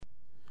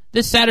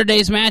This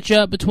Saturday's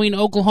matchup between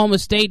Oklahoma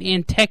State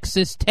and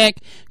Texas Tech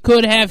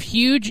could have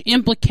huge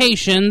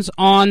implications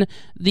on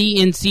the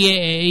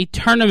NCAA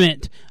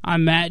tournament.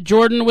 I'm Matt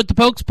Jordan with the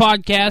Pokes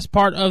Podcast,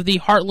 part of the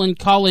Heartland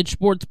College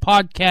Sports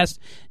Podcast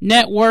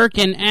Network,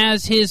 and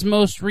as his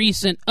most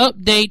recent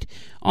update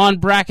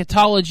on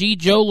bracketology,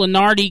 Joe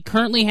Lunardi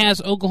currently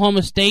has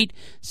Oklahoma State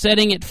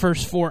setting at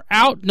first four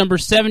out, number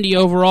 70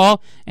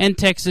 overall, and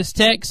Texas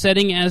Tech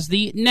setting as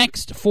the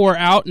next four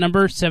out,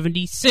 number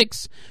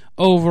 76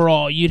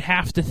 overall. You'd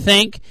have to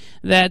think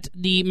that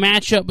the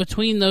matchup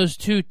between those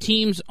two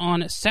teams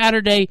on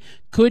Saturday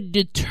could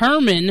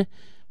determine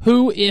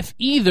who, if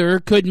either,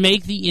 could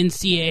make the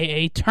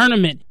NCAA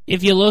tournament.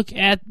 If you look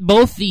at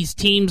both these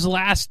teams'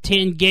 last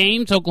 10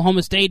 games,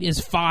 Oklahoma State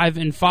is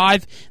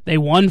 5-5. They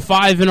won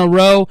 5 in a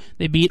row.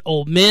 They beat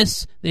Ole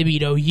Miss. They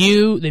beat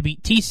OU. They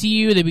beat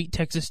TCU. They beat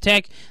Texas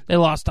Tech. They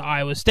lost to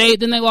Iowa State.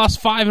 Then they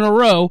lost 5 in a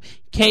row.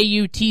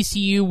 KU,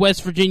 TCU,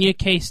 West Virginia,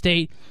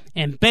 K-State,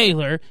 and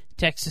Baylor.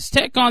 Texas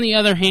Tech, on the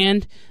other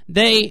hand,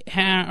 they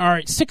are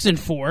at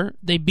 6-4.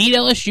 They beat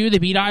LSU, they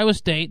beat Iowa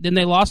State, then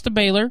they lost to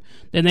Baylor,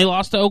 then they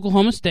lost to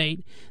Oklahoma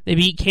State. They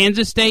beat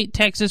Kansas State,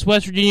 Texas,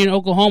 West Virginia, and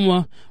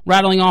Oklahoma,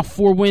 rattling off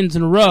 4 wins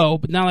in a row.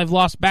 But now they've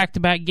lost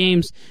back-to-back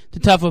games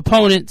to tough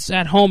opponents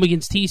at home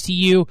against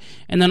TCU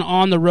and then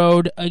on the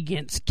road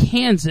against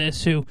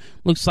Kansas, who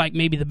looks like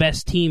maybe the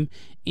best team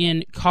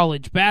in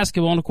college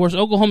basketball. And, of course,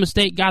 Oklahoma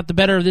State got the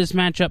better of this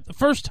matchup the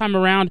first time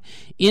around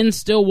in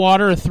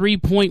Stillwater, a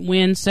 3-point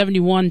win,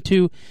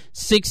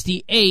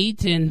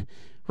 71-68. And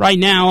right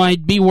now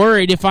I'd be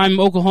worried if I'm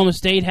Oklahoma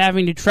State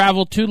having to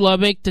travel to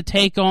Lubbock to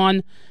take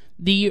on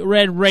the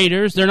Red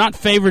Raiders. They're not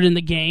favored in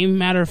the game.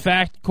 Matter of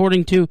fact,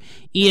 according to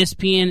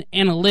ESPN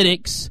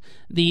Analytics,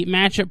 the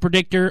matchup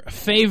predictor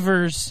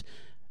favors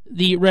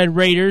the Red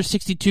Raiders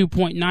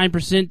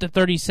 62.9% to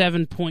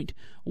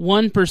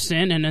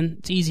 37.1%, and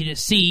it's easy to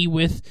see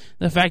with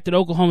the fact that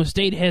Oklahoma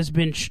State has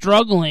been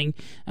struggling.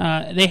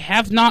 They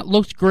have not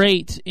looked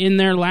great in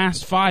their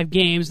last 5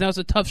 games. That was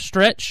a tough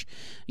stretch.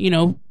 You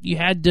know, you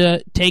had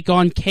to take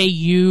on KU,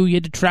 you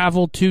had to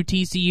travel to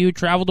TCU,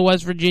 travel to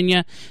West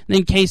Virginia,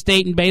 then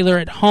K-State and Baylor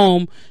at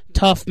home.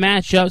 Tough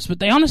matchups, but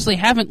they honestly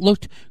haven't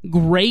looked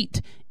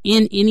great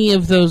in any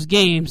of those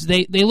games.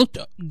 They looked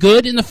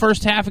good in the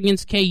first half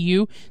against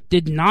KU,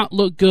 did not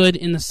look good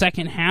in the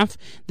second half.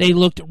 They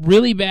looked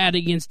really bad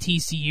against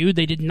TCU.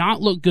 They did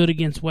not look good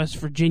against West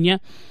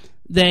Virginia.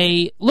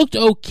 They looked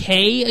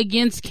okay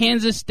against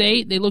Kansas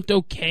State. They looked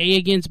okay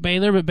against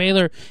Baylor, but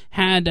Baylor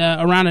had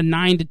around a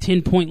 9 to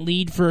 10 point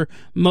lead for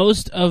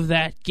most of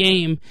that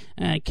game.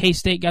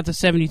 K-State got the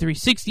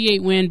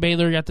 73-68 win.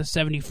 Baylor got the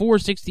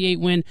 74-68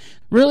 win.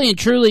 Really and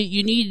truly,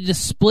 you needed to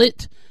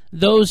split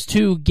those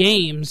two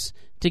games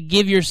to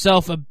give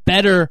yourself a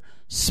better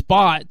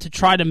spot to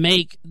try to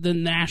make the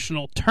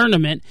national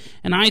tournament.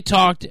 And I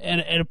talked at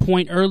a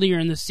point earlier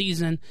in the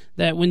season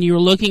that when you were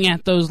looking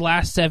at those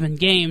last 7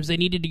 games, they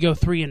needed to go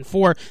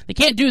 3-4. They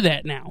can't do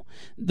that now.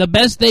 The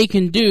best they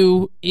can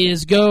do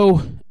is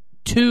go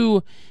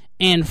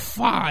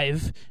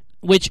 2-5,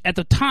 which at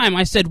the time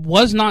I said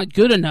was not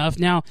good enough.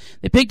 Now,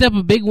 they picked up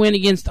a big win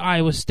against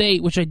Iowa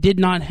State, which I did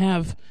not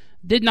have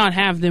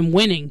them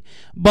winning,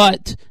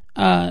 but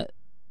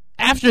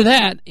after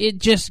that, it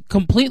just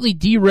completely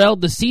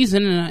derailed the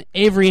season, and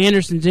Avery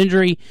Anderson's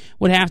injury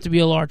would have to be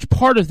a large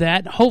part of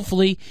that.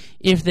 Hopefully,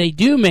 if they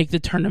do make the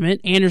tournament,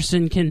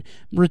 Anderson can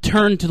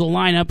return to the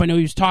lineup. I know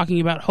he was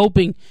talking about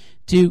hoping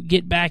to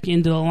get back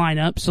into the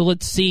lineup, so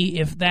let's see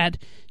if that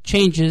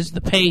changes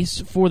the pace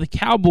for the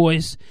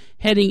Cowboys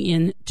heading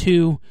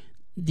into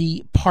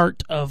the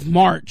part of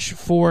March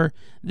for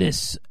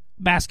this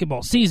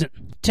basketball season.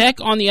 Tech,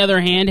 on the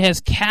other hand, has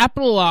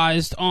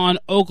capitalized on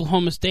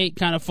Oklahoma State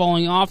kind of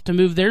falling off to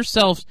move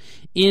themselves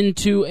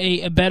into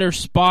a better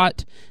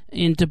spot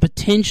into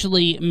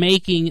potentially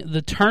making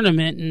the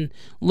tournament. And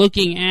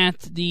looking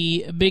at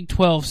the Big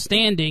 12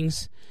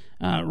 standings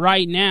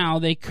right now,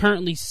 they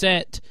currently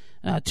set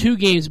 2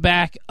 games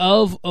back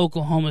of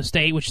Oklahoma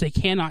State, which they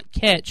cannot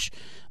catch.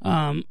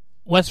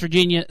 West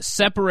Virginia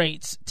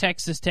separates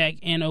Texas Tech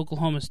and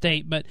Oklahoma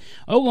State, but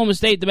Oklahoma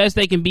State, the best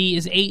they can be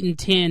is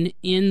 8-10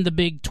 in the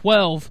Big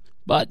 12.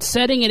 But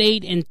setting at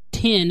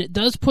 8-10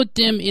 does put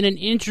them in an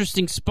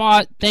interesting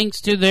spot thanks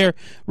to their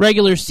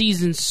regular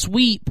season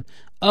sweep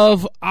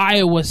of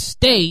Iowa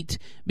State,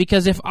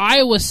 because if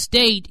Iowa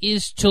State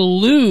is to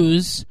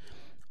lose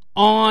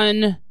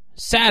on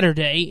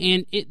Saturday,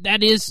 and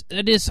that is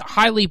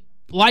highly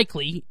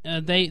likely,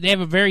 they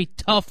have a very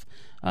tough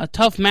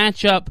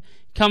matchup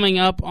coming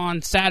up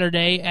on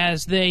Saturday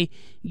as they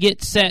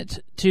get set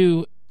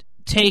to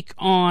take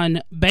on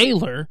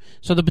Baylor.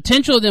 So the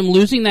potential of them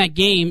losing that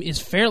game is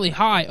fairly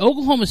high.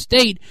 Oklahoma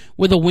State,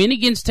 with a win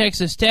against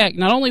Texas Tech,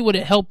 not only would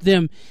it help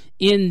them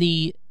in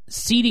the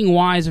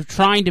seeding-wise of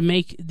trying to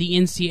make the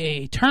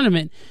NCAA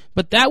tournament,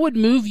 but that would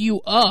move you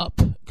up,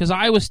 because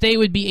Iowa State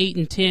would be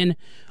 8-10,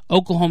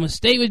 Oklahoma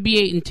State would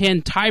be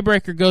 8-10.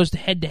 Tiebreaker goes to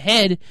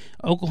head-to-head.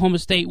 Oklahoma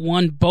State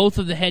won both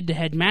of the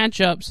head-to-head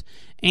matchups,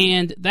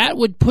 and that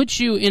would put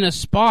you in a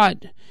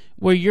spot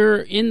where you're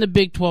in the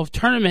Big 12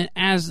 tournament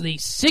as the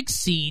 6th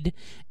seed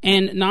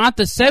and not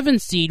the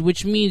 7th seed,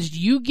 which means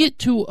you get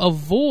to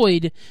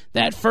avoid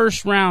that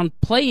first round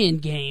play-in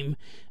game,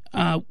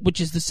 which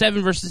is the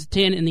 7 versus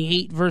 10 and the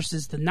 8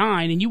 versus the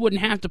 9, and you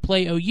wouldn't have to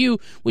play OU,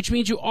 which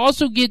means you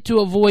also get to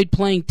avoid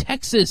playing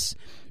Texas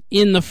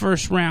in the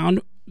first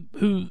round,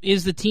 who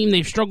is the team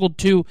they've struggled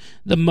to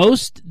the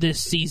most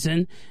this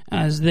season,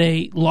 as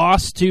they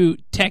lost to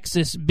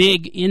Texas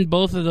big in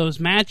both of those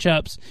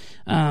matchups.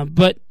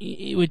 But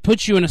it would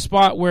put you in a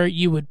spot where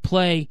you would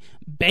play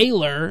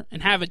Baylor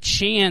and have a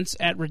chance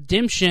at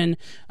redemption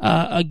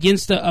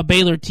against a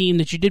Baylor team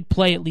that you did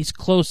play at least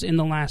close in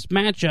the last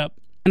matchup.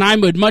 And I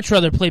would much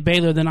rather play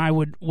Baylor than I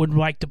would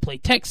like to play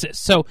Texas.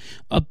 So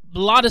a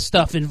lot of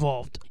stuff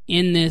involved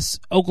in this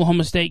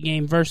Oklahoma State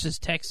game versus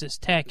Texas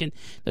Tech. And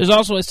there's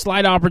also a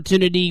slight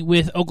opportunity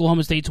with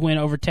Oklahoma State's win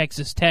over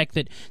Texas Tech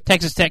that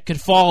Texas Tech could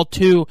fall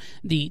to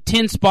the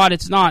 10 spot.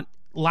 It's not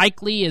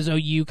likely, as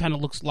OU kind of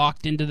looks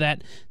locked into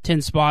that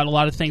 10 spot. A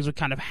lot of things would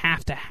kind of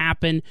have to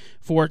happen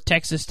for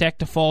Texas Tech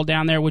to fall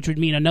down there, which would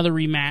mean another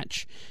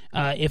rematch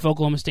if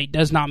Oklahoma State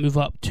does not move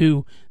up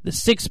to the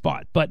 6th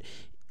spot. But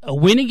a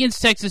win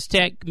against Texas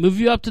Tech, move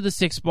you up to the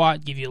 6th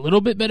spot, give you a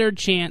little bit better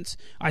chance.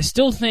 I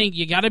still think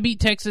you got to beat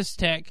Texas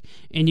Tech,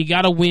 and you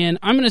got to win.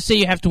 I'm going to say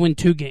you have to win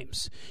 2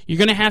 games. You're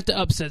going to have to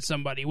upset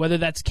somebody, whether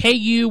that's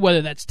KU,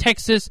 whether that's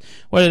Texas,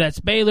 whether that's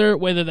Baylor,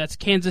 whether that's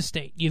Kansas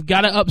State. You've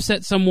got to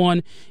upset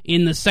someone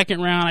in the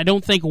second round. I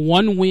don't think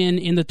one win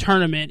in the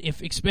tournament,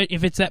 if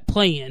it's that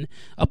play-in,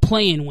 a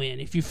play-in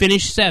win. If you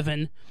finish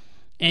 7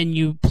 and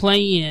you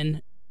play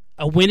in,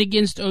 a win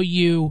against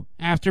OU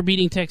after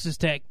beating Texas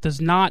Tech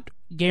does not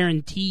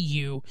guarantee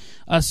you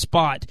a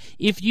spot.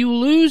 If you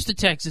lose to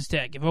Texas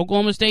Tech, if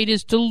Oklahoma State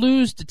is to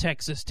lose to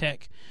Texas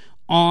Tech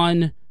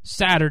on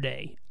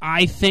Saturday,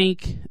 I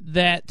think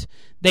that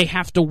they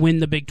have to win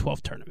the Big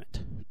 12 tournament.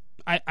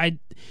 I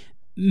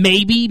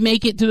maybe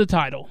make it to the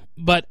title,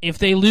 but if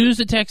they lose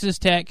to Texas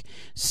Tech,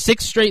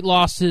 6 straight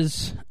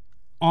losses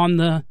on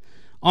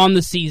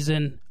the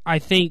season, I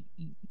think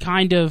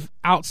kind of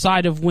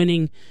outside of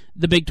winning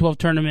the Big 12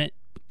 tournament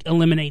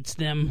eliminates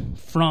them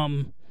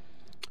from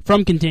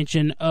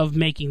contention of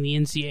making the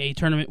NCAA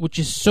tournament, which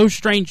is so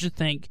strange to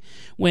think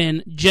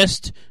when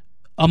just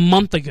a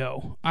month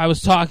ago I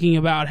was talking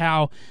about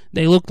how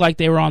they looked like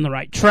they were on the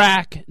right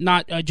track.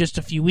 Not just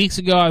a few weeks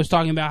ago I was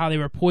talking about how they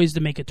were poised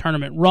to make a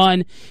tournament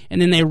run, and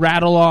then they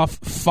rattle off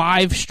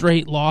 5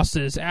 straight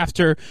losses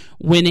after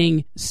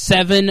winning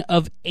 7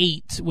 of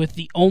 8, with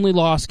the only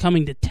loss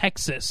coming to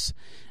Texas,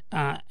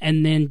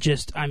 and then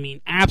just,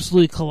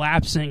 absolutely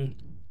collapsing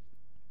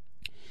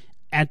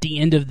at the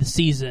end of the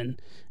season.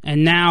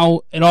 And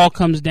now it all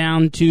comes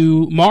down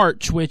to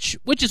March, which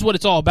is what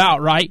it's all about,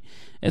 right?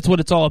 It's what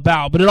it's all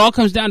about. But it all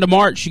comes down to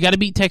March. You got to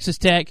beat Texas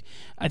Tech.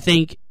 I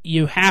think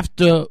you have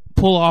to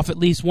pull off at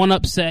least one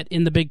upset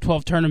in the Big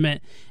 12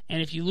 tournament.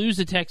 And if you lose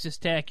to Texas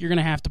Tech, you're going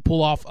to have to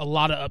pull off a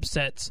lot of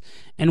upsets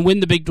and win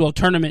the Big 12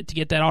 tournament to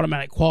get that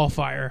automatic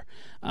qualifier.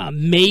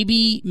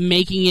 Maybe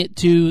making it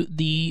to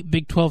the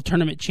Big 12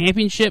 tournament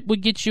championship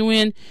would get you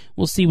in.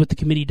 We'll see what the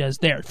committee does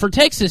there. For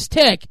Texas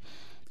Tech,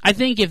 I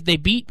think if they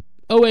beat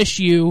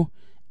OSU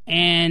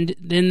and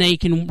then they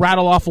can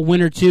rattle off a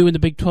win or 2 in the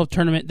Big 12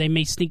 tournament, they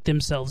may sneak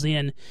themselves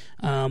in.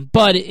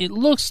 But it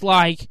looks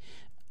like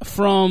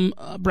from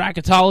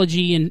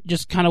bracketology and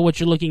just kind of what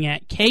you're looking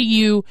at,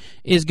 KU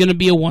is going to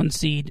be a 1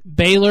 seed.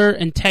 Baylor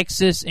and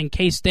Texas and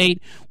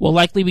K-State will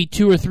likely be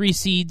 2 or 3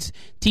 seeds.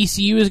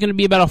 TCU is going to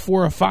be about a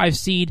 4 or 5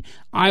 seed.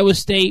 Iowa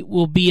State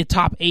will be a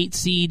top 8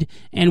 seed,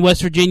 and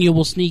West Virginia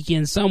will sneak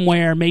in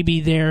somewhere. Maybe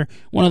they're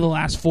one of the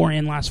last 4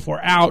 in, last 4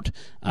 out,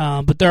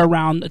 but they're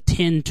around a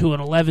 10 to an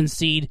 11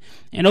 seed.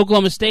 And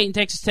Oklahoma State and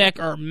Texas Tech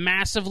are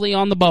massively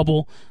on the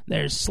bubble.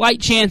 There's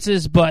slight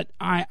chances, but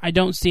I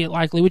don't see it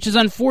likely, which is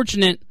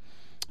unfortunate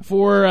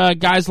for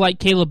guys like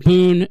Caleb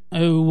Boone,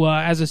 who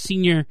as a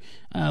senior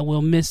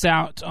will miss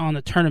out on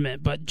the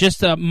tournament. But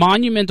just a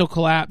monumental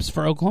collapse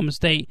for Oklahoma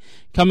State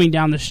coming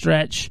down the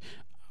stretch.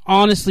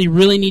 Honestly,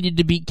 really needed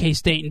to beat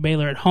K-State and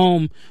Baylor at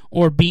home,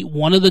 or beat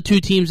one of the 2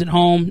 teams at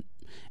home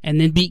and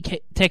then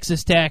beat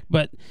Texas Tech,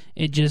 but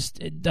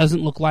it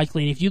doesn't look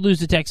likely. And if you lose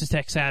to Texas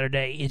Tech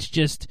Saturday, it's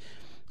just,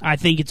 I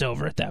think it's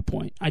over at that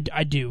point.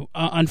 I do.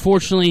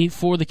 Unfortunately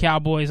for the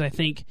Cowboys, I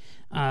think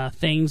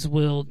things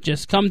will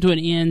just come to an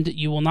end.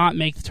 You will not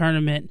make the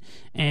tournament,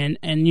 and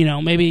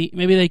maybe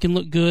they can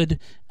look good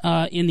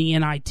in the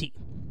NIT.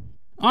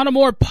 On a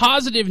more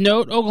positive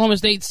note, Oklahoma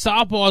State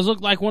softball has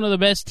looked like one of the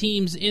best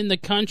teams in the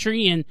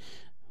country, and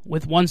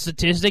with one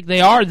statistic,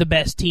 they are the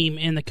best team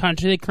in the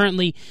country. They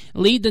currently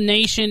lead the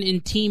nation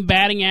in team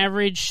batting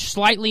average,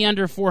 slightly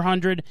under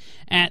 400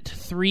 at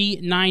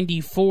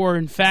 394.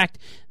 In fact,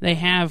 they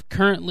have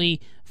currently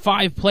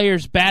 5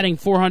 players batting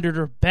 400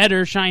 or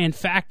better. Cheyenne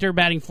Factor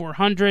batting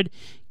 400.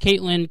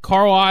 Caitlin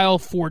Carlisle,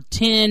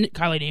 410.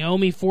 Kylie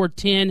Naomi,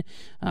 410.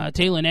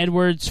 Taylon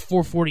Edwards,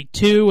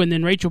 442. And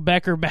then Rachel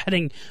Becker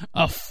batting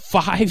a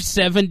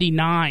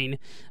 579.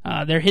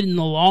 They're hitting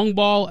the long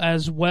ball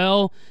as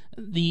well.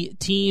 The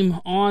team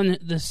on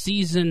the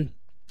season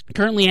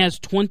Currently has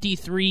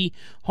 23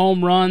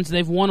 home runs.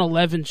 They've won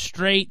 11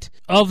 straight.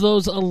 Of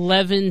those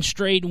 11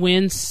 straight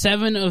wins,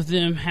 7 of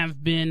them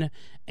have been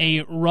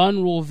a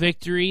run rule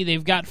victory.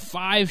 They've got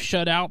 5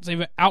 shutouts.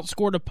 They've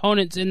outscored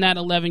opponents in that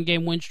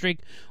 11-game win streak,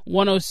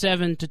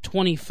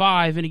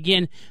 107-25. And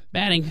again,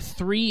 batting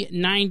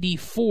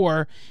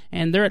 .394.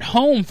 And they're at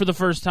home for the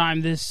first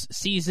time this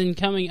season,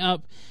 coming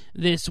up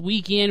this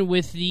weekend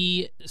with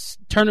the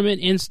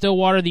tournament in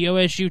Stillwater, the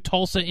OSU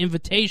Tulsa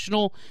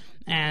Invitational,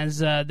 as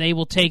they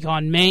will take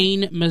on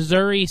Maine,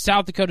 Missouri,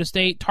 South Dakota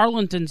State,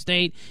 Tarleton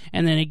State,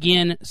 and then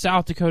again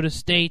South Dakota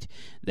State.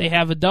 They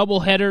have a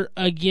doubleheader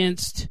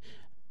against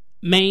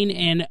Maine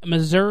and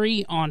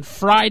Missouri on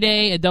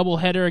Friday, a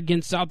doubleheader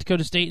against South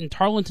Dakota State and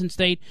Tarleton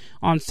State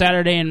on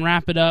Saturday, and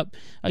wrap it up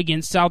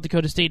against South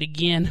Dakota State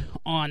again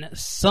on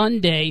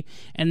Sunday.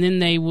 And then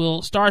they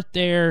will start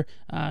their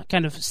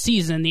kind of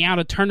season, the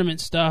out-of-tournament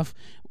stuff,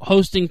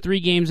 hosting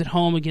 3 games at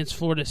home against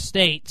Florida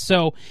State.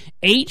 So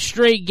 8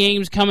 straight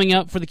games coming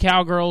up for the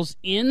Cowgirls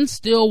in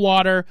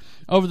Stillwater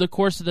over the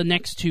course of the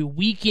next 2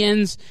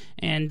 weekends,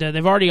 and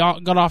they've already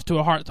got off to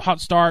a hot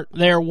start.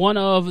 They're one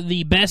of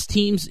the best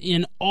teams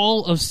in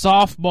all of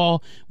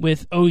softball,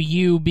 with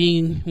OU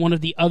being one of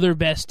the other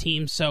best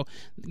teams. So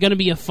going to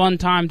be a fun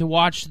time to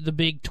watch the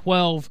Big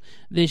 12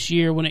 this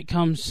year when it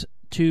comes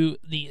to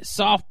the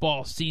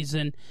softball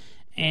season.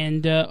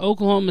 And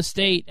Oklahoma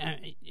State,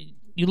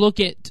 you look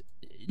at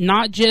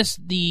not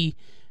just the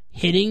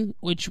hitting,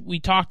 which we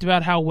talked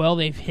about how well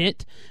they've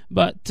hit,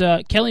 but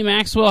Kelly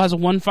Maxwell has a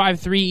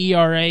 1.53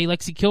 ERA,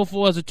 Lexi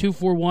Kilfoyle has a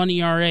 2.41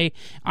 ERA,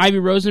 Ivy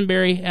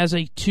Rosenberry has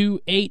a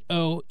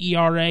 2.80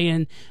 ERA,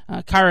 and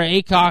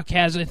Kyra Aycock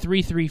has a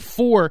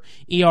 3.34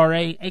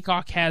 ERA.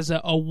 Aycock has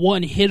a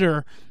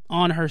one-hitter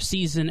on her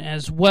season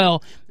as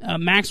well.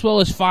 Maxwell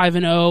is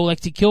 5-0,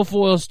 Lexi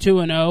Kilfoyle is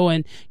 2-0,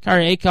 and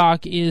Kyra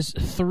Aycock is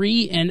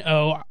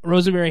 3-0.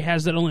 Rosenberry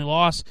has that only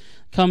loss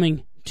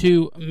coming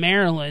to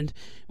Maryland.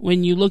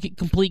 When you look at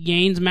complete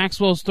games,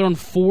 Maxwell's thrown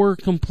 4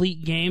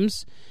 complete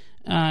games.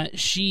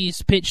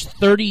 She's pitched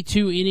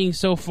 32 innings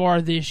so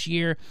far this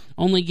year,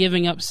 only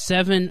giving up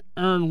 7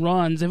 earned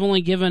runs. They've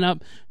only given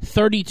up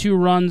 32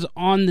 runs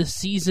on the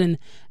season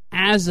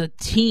as a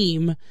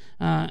team,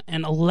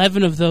 and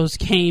 11 of those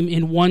came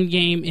in one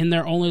game in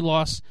their only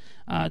loss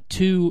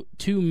to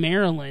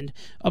Maryland.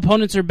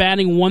 Opponents are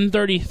batting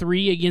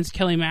 133 against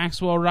Kelly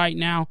Maxwell right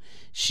now.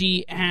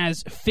 She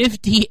has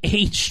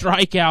 58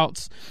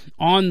 strikeouts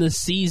on the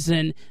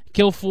season.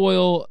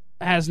 Kilfoyle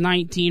has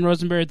 19,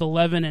 Rosenberry with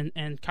 11,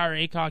 and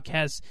Kyra Aycock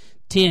has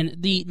 10.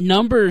 The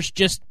numbers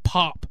just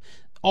pop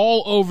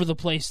all over the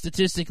place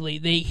statistically.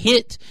 They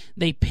hit,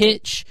 they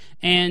pitch,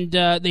 and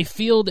they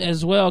field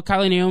as well.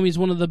 Kylie Naomi is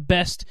one of the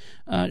best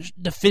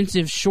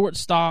defensive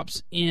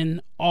shortstops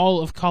in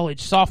all of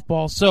college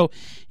softball. So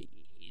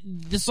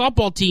the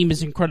softball team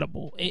is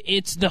incredible.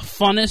 It's the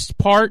funnest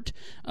part,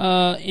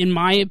 in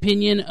my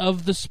opinion,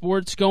 of the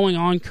sports going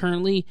on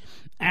currently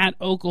at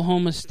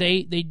Oklahoma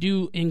State. They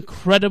do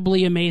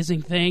incredibly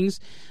amazing things.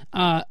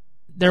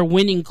 They're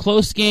winning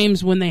close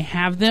games when they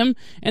have them,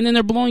 and then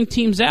they're blowing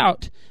teams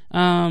out.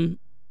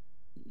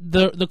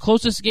 The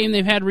closest game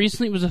they've had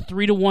recently was a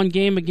 3-1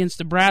 game against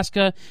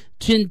Nebraska,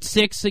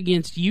 10-6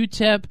 against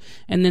UTEP,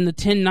 and then the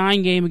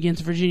 10-9 game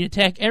against Virginia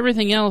Tech.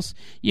 Everything else,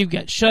 you've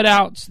got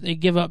shutouts. They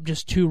give up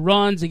just 2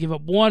 runs. They give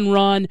up 1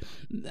 run,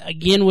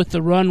 again with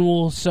the run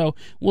rule. So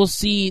we'll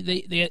see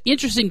the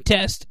interesting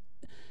test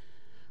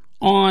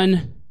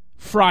on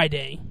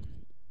Friday,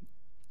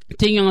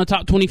 taking on the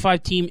top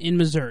 25 team in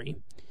Missouri.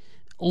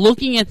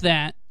 Looking at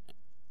that,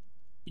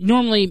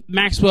 normally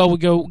Maxwell would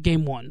go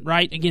game 1,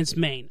 right, against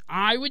Maine.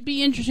 I would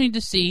be interested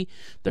to see,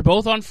 they're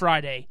both on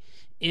Friday,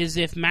 is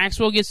if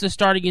Maxwell gets to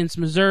start against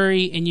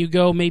Missouri and you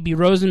go maybe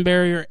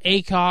Rosenberry or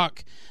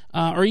Aycock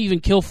or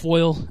even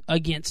Kilfoyle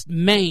against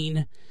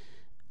Maine.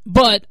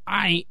 But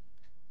I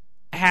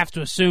have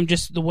to assume,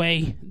 just the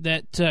way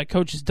that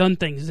Coach has done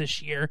things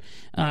this year,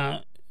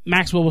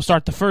 Maxwell will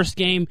start the first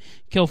game,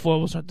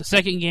 Kilfoyle will start the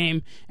second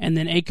game, and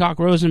then Aycock,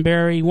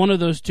 Rosenberry, one of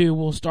those two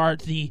will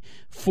start the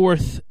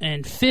 4th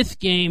and 5th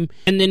game,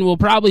 and then we'll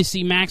probably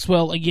see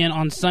Maxwell again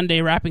on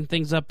Sunday wrapping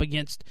things up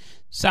against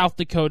South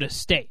Dakota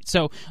State.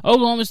 So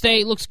Oklahoma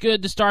State looks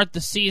good to start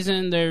the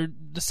season. They're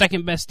the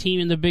second best team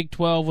in the Big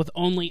 12 with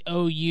only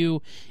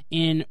OU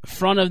in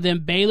front of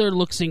them. Baylor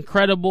looks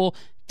incredible.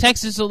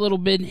 Texas a little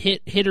bit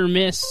hit or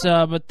miss,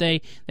 but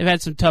they've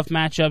had some tough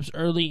matchups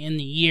early in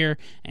the year.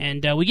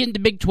 And we get into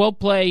Big 12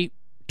 play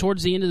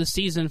towards the end of the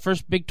season.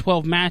 First Big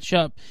 12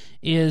 matchup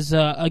is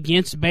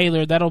against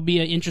Baylor. That'll be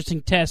an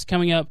interesting test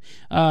coming up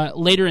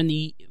later in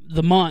the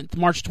month.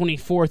 March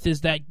 24th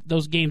is that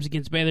those games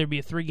against Baylor will be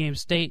a 3-game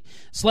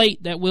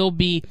slate that will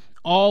be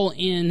all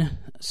in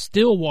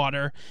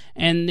Stillwater.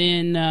 And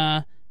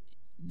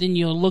then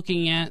you're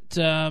looking at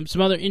some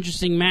other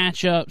interesting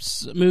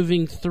matchups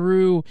moving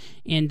through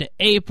into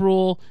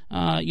April.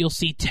 You'll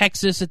see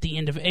Texas at the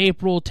end of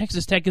April.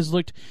 Texas Tech has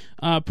looked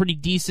pretty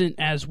decent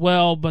as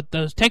well, but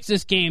those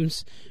Texas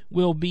games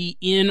will be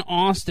in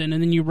Austin,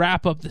 and then you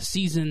wrap up the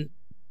season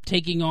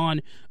taking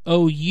on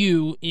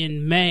OU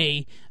in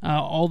May.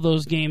 All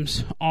those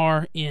games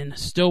are in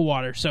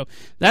Stillwater. So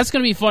that's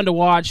going to be fun to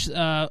watch.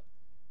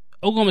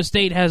 Oklahoma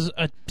State has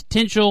a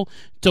potential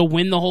to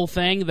win the whole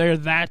thing. They're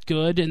that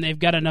good, and they've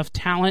got enough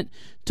talent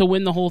to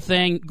win the whole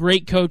thing.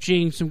 Great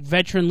coaching, some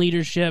veteran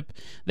leadership.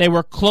 They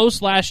were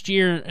close last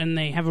year, and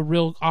they have a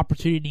real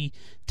opportunity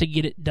to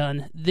get it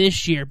done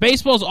this year.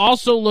 Baseball's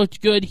also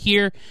looked good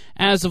here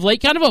as of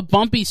late. Kind of a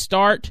bumpy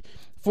start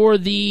for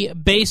the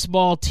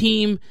baseball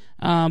team,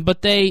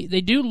 but they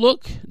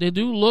look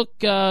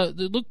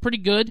pretty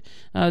good.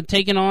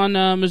 Taking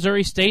on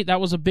Missouri State,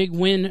 that was a big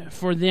win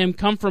for them.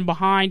 Come from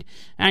behind.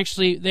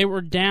 Actually, they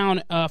were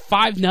down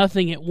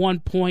 5-0 at one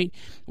point.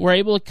 Were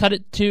able to cut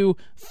it to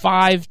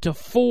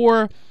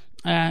 5-4.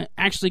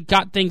 Actually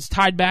got things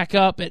tied back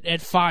up at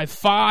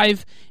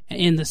 5-5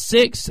 in the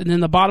sixth, and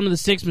then the bottom of the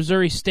sixth,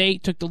 Missouri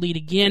State took the lead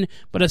again,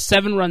 but a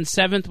 7-run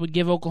seventh would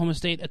give Oklahoma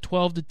State a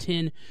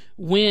 12-10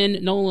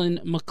 win. Nolan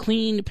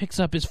McLean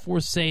picks up his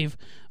fourth save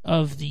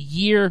of the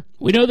year.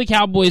 We know the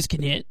Cowboys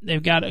can hit.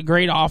 They've got a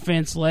great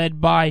offense led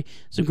by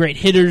some great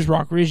hitters,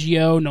 Rock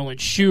Riggio, Nolan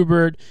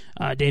Schubert,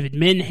 David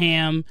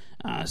Minham.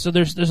 So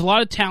there's a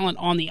lot of talent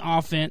on the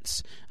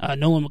offense.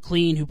 Nolan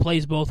McLean, who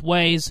plays both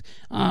ways.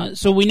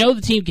 So we know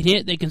the team can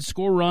hit. They can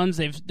score runs.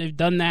 They've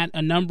done that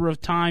a number of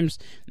times.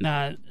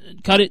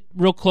 Cut it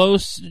real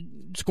close,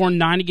 scoring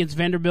 9 against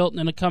Vanderbilt, and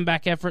then a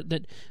comeback effort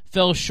that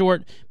fell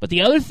short. But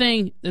the other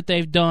thing that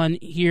they've done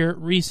here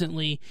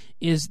recently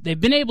is they've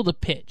been able to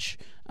pitch.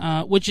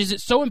 Which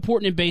is so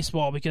important in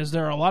baseball because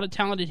there are a lot of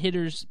talented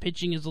hitters.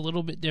 Pitching is a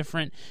little bit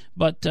different,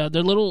 but their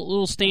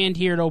little stand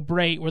here at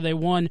O'Brate where they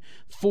won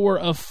 4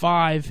 of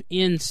 5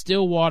 in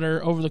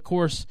Stillwater over the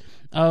course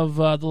of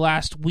the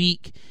last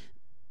week.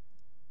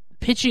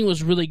 Pitching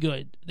was really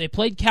good. They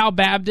played Cal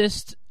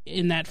Baptist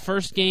in that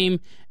first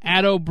game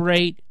at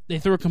O'Brate. They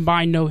threw a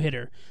combined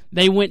no-hitter.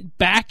 They went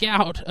back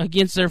out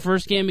against their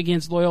first game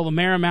against Loyola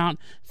Marymount,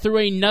 threw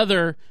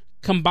another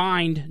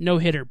combined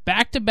no-hitter.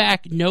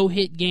 Back-to-back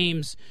no-hit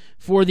games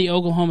for the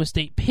Oklahoma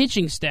State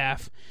pitching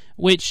staff,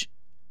 which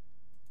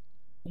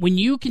when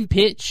you can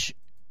pitch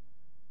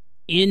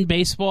in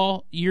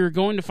baseball, you're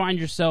going to find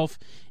yourself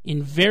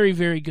in very,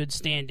 very good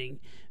standing,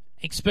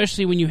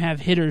 especially when you have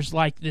hitters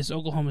like this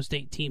Oklahoma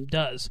State team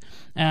does.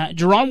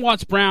 Jerron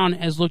Watts-Brown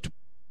has looked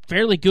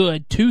fairly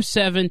good,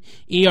 2.7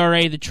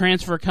 ERA. The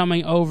transfer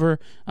coming over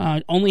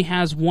only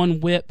has 1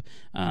 whip.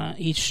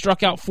 He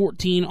struck out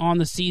 14 on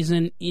the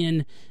season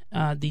in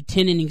the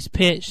 10 innings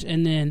pitched,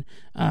 and then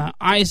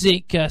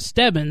Isaac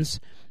Stebbins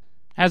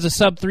has a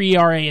sub-3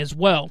 ERA as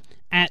well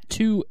at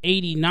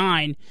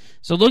 2.89.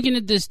 So looking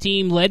at this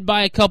team, led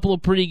by a couple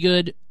of pretty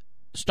good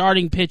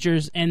starting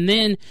pitchers, and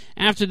then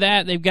after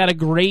that, they've got a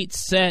great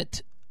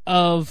set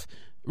of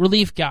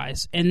relief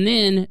guys. And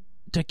then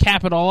to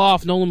cap it all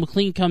off, Nolan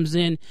McLean comes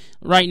in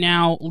right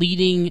now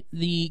leading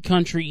the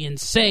country in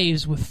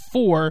saves with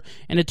 4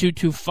 and a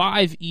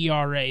 2.25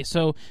 ERA.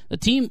 So the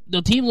team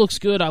looks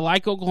good. I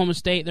like Oklahoma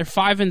State. They're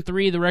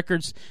 5-3. The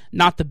record's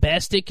not the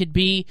best it could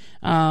be,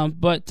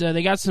 but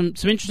they got some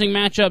interesting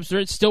matchups. They're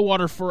at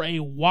Stillwater for a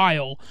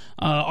while.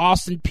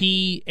 Austin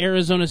Peay,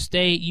 Arizona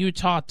State,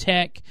 Utah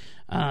Tech,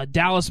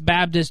 Dallas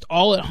Baptist,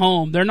 all at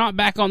home. They're not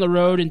back on the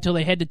road until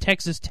they head to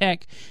Texas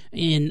Tech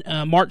in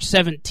March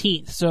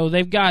 17th. So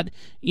they've got,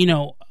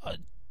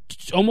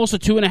 almost a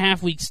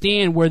 2.5-week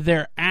stand where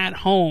they're at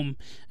home,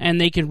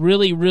 and they can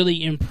really,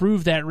 really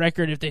improve that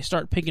record if they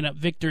start picking up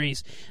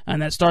victories,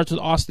 and that starts with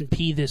Austin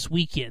Peay this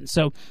weekend.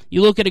 So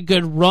you look at a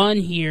good run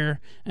here,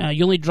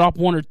 you only drop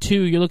 1 or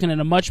 2, you're looking at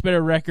a much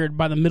better record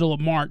by the middle of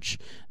March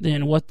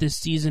than what this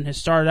season has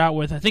started out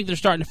with. I think they're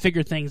starting to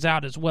figure things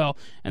out as well,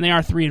 and they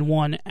are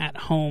 3-1 at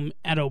home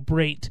at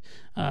O'Brate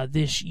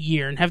this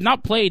year, and have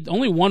not played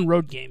only 1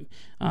 road game.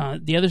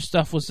 The other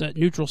stuff was at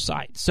neutral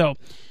site. So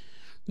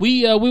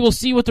we will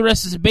see what the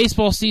rest of the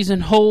baseball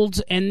season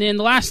holds. And then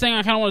the last thing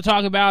I kind of want to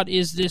talk about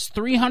is this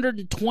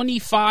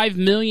 $325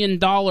 million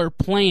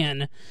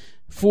plan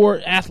for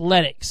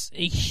athletics.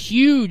 A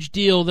huge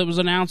deal that was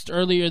announced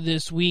earlier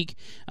this week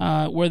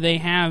where they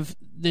have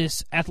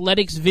this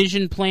athletics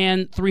vision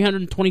plan,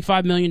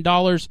 $325 million,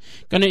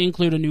 going to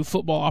include a new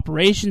football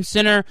operations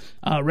center,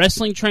 a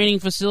wrestling training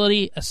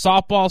facility, a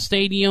softball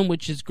stadium,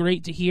 which is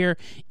great to hear,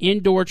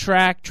 indoor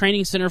track,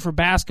 training center for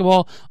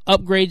basketball,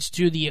 upgrades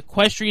to the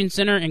equestrian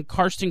center and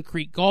Karsten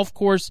Creek Golf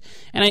Course.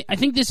 And I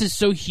think this is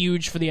so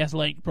huge for the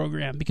athletic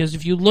program because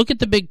if you look at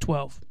the Big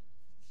 12,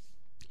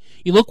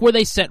 you look where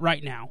they sit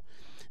right now.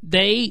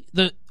 The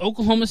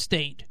Oklahoma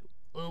State,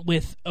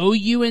 with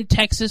OU and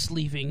Texas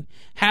leaving,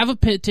 have a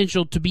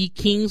potential to be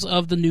kings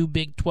of the new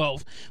Big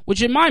 12,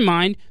 which in my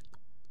mind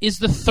is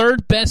the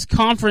 3rd best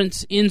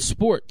conference in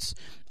sports.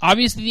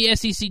 Obviously, the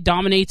SEC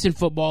dominates in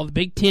football, the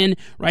Big 10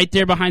 right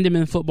there behind them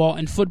in football,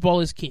 and football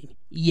is king.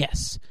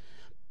 Yes.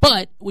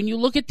 But when you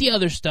look at the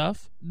other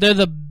stuff, they're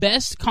the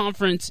best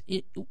conference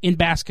in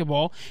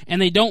basketball,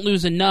 and they don't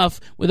lose enough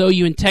with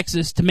OU and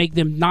Texas to make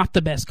them not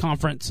the best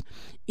conference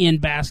in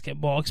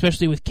basketball,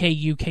 especially with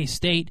KU,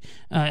 K-State,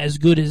 as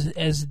good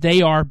as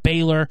they are,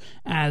 Baylor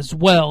as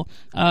well.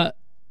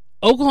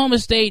 Oklahoma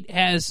State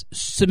has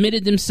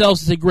submitted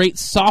themselves as a great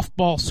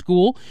softball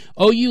school.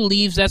 OU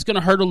leaves, that's going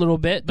to hurt a little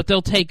bit, but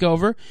they'll take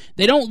over.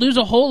 They don't lose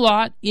a whole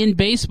lot in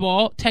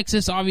baseball.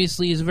 Texas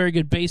obviously is a very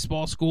good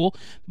baseball school,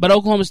 but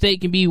Oklahoma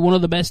State can be one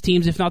of the best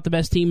teams, if not the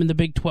best team in the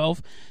Big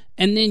 12.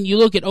 And then you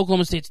look at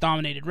Oklahoma State's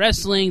dominated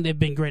wrestling. They've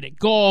been great at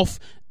golf.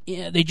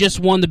 They just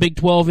won the Big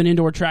 12 in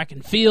indoor track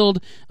and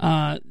field.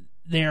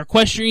 Their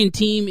equestrian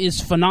team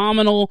is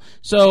phenomenal.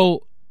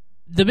 So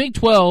the Big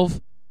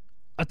 12,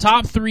 a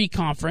top 3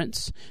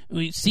 conference.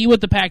 We see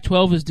what the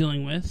Pac-12 is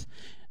dealing with.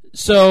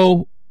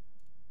 So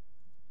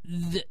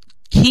the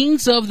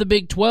kings of the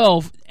Big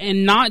 12,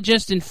 and not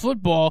just in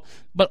football,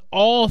 but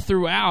all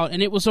throughout.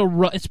 And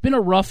it's been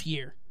a rough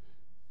year.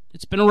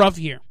 It's been a rough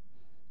year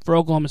for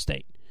Oklahoma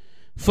State.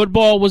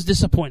 Football was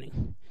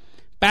disappointing.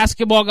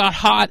 Basketball got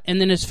hot and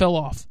then it fell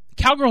off.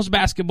 Cowgirls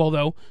basketball,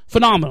 though,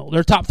 phenomenal.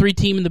 They're a top 3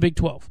 team in the Big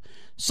 12.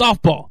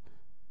 Softball,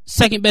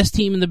 second best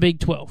team in the Big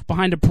 12,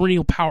 behind a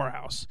perennial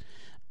powerhouse.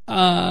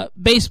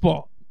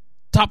 Baseball,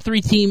 top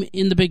 3 team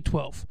in the Big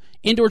 12.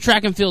 Indoor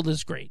track and field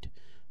is great.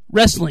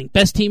 Wrestling,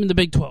 best team in the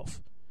Big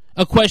 12.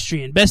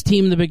 Equestrian, best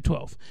team in the Big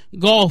 12.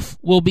 Golf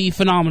will be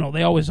phenomenal.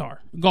 They always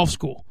are. Golf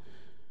school.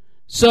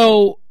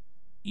 So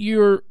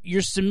you're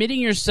submitting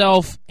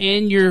yourself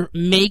and you're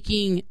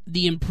making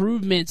the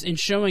improvements and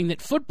showing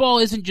that football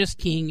isn't just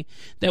king,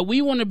 that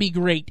we want to be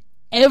great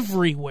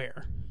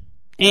everywhere.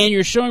 And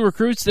you're showing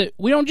recruits that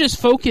we don't just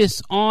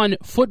focus on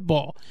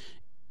football.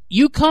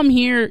 You come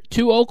here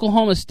to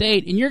Oklahoma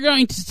State, and you're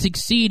going to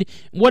succeed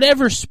in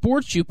whatever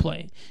sports you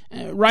play.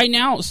 Right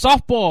now,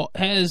 softball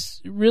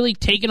has really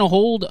taken a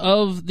hold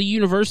of the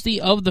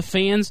university, of the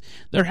fans.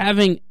 They're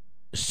having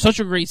such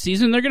a great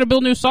season. They're going to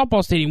build a new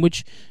softball stadium,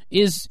 which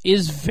is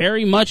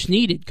very much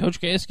needed. Coach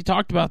Gajewski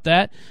talked about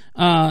that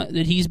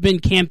he's been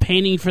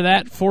campaigning for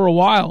that for a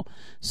while.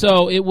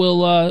 So it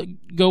will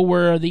go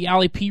where the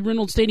Allie P.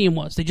 Reynolds Stadium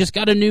was. They just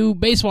got a new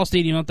baseball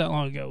stadium not that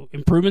long ago.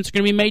 Improvements are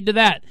going to be made to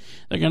that.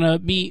 They're going to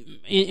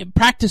be in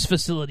practice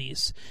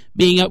facilities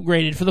being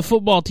upgraded for the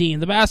football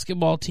team, the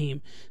basketball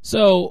team.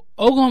 So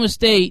Oklahoma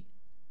State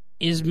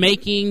is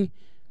making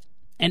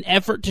an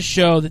effort to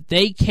show that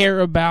they care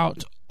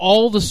about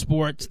all the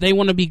sports. They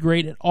want to be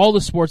great at all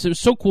the sports. It was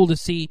so cool to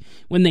see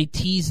when they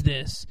teased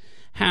this,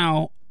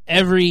 how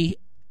every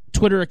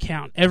Twitter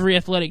account, every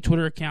athletic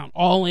Twitter account,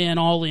 all in,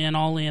 all in,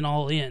 all in,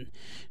 all in.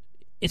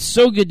 It's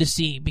so good to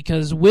see,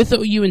 because with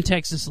OU and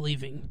Texas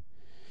leaving,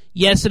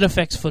 yes, it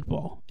affects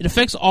football. It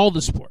affects all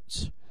the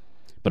sports.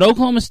 But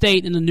Oklahoma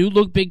State in the new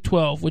look Big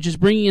 12, which is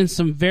bringing in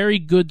some very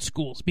good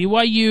schools,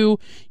 BYU,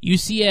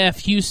 UCF,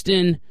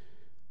 Houston,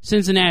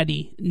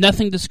 Cincinnati,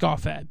 nothing to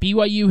scoff at.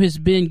 BYU has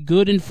been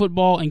good in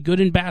football and good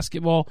in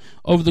basketball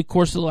over the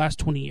course of the last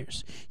 20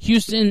 years.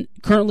 Houston,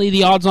 currently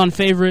the odds-on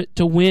favorite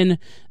to win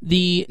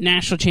the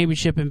national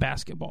championship in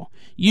basketball.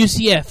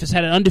 UCF has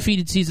had an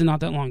undefeated season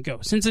not that long ago.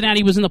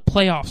 Cincinnati was in the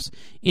playoffs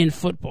in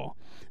football.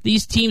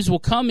 These teams will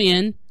come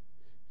in.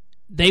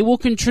 They will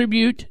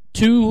contribute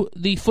to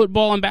the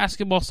football and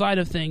basketball side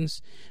of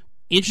things.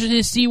 Interested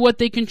to see what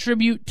they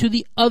contribute to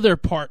the other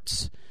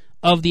parts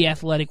of the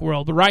athletic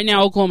world. But right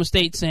now, Oklahoma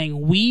State's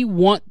saying, we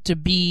want to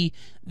be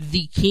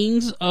the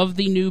kings of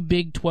the new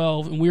Big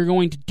 12, and we're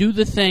going to do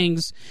the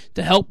things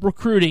to help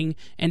recruiting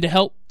and to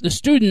help the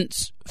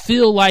students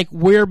feel like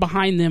we're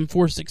behind them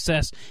for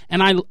success.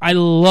 And I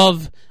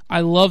love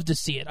to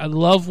see it. I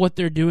love what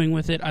they're doing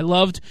with it. I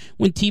loved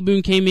when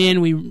T-Boone came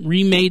in, we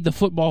remade the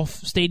football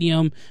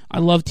stadium. I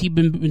love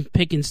T-Boone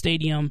Pickens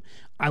Stadium.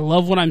 I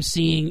love what I'm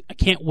seeing. I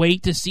can't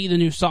wait to see the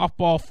new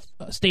softball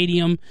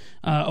stadium.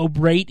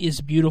 O'Brate is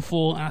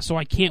beautiful, so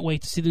I can't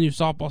wait to see the new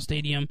softball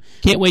stadium.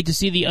 Can't wait to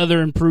see the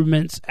other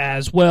improvements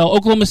as well.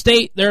 Oklahoma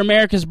State, they're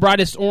America's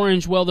brightest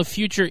orange. Well, the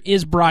future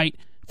is bright.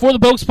 For the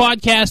Pokes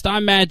Podcast,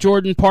 I'm Matt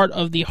Jordan, part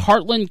of the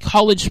Heartland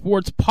College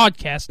Sports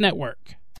Podcast Network.